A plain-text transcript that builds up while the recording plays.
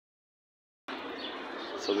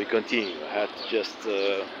So we continue. I had to just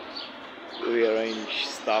rearrange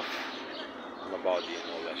stuff on my body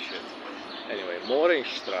and all that shit. Anyway,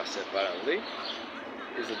 Mohrenstr apparently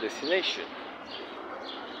is a destination.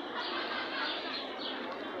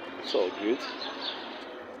 It's all good.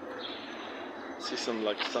 See something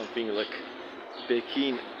like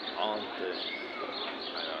Peking on the.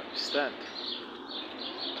 I don't understand.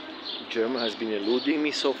 German has been eluding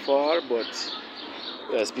me so far, but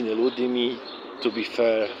it has been eluding me, to be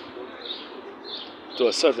fair, to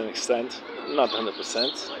a certain extent, not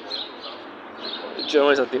 100%.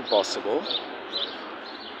 German is not impossible.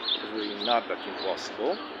 It's really not that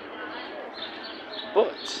impossible.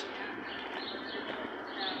 But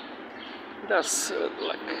that's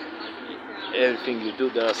like everything you do,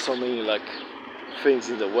 there are so many like things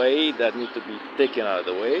in the way that need to be taken out of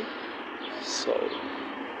the way. So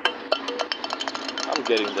I'm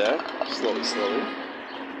getting there, slowly.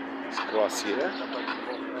 Let's cross here.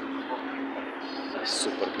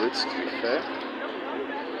 Super good, to be fair.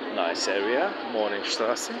 Nice area,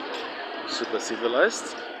 Mohrenstr. Super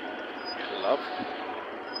civilized. Love.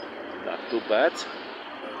 Not too bad.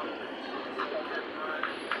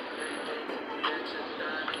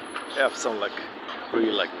 We have some like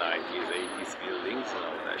really like 90s, 80s buildings and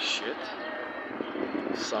all that shit.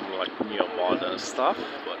 Some like neo-modern stuff,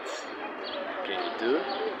 but what can you do?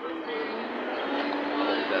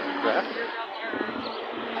 All that crap.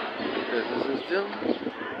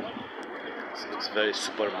 It looks very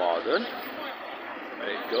super modern.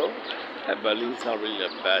 There you go. Berlin is not really a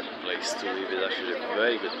bad place to live. It's actually a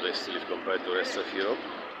very good place to live compared to the rest of Europe.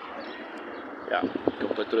 Yeah,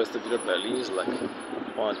 compared to the rest of Europe, Berlin is like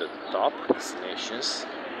one of the top destinations.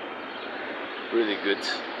 Really good.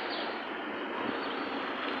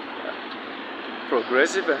 Yeah.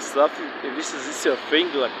 Progressive and stuff. If this is your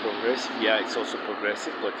thing, like progressive, yeah, it's also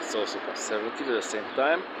progressive, but it's also conservative at the same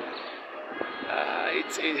time.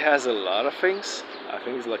 It has a lot of things. I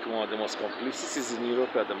think it's like one of the most complete cities in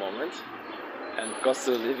Europe at the moment, and cost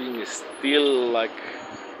of living is still like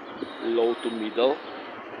low to middle.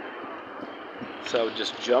 So I would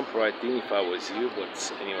just jump right in if I was you,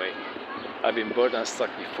 but anyway, I've been bored and stuck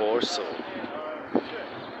before, so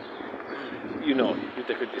you know, you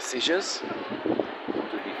take good decisions,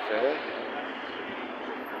 to be fair.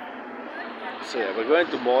 So yeah, we're going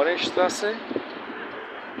to Mohrenstr.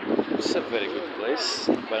 It's a very good place,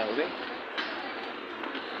 apparently.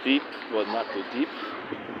 Deep, but not too deep.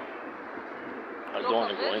 I don't want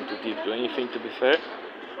to go into deep to anything, to be fair.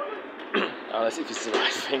 Unless if it's the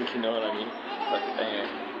right thing, you know what I mean. But anyway,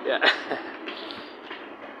 yeah.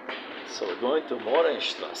 So we're going to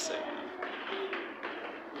Mohrenstr.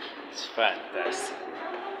 It's fantastic.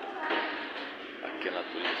 I cannot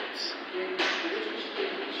believe it.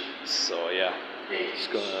 So yeah,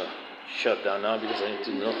 just gonna shut down now because I need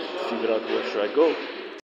to figure out where should I go.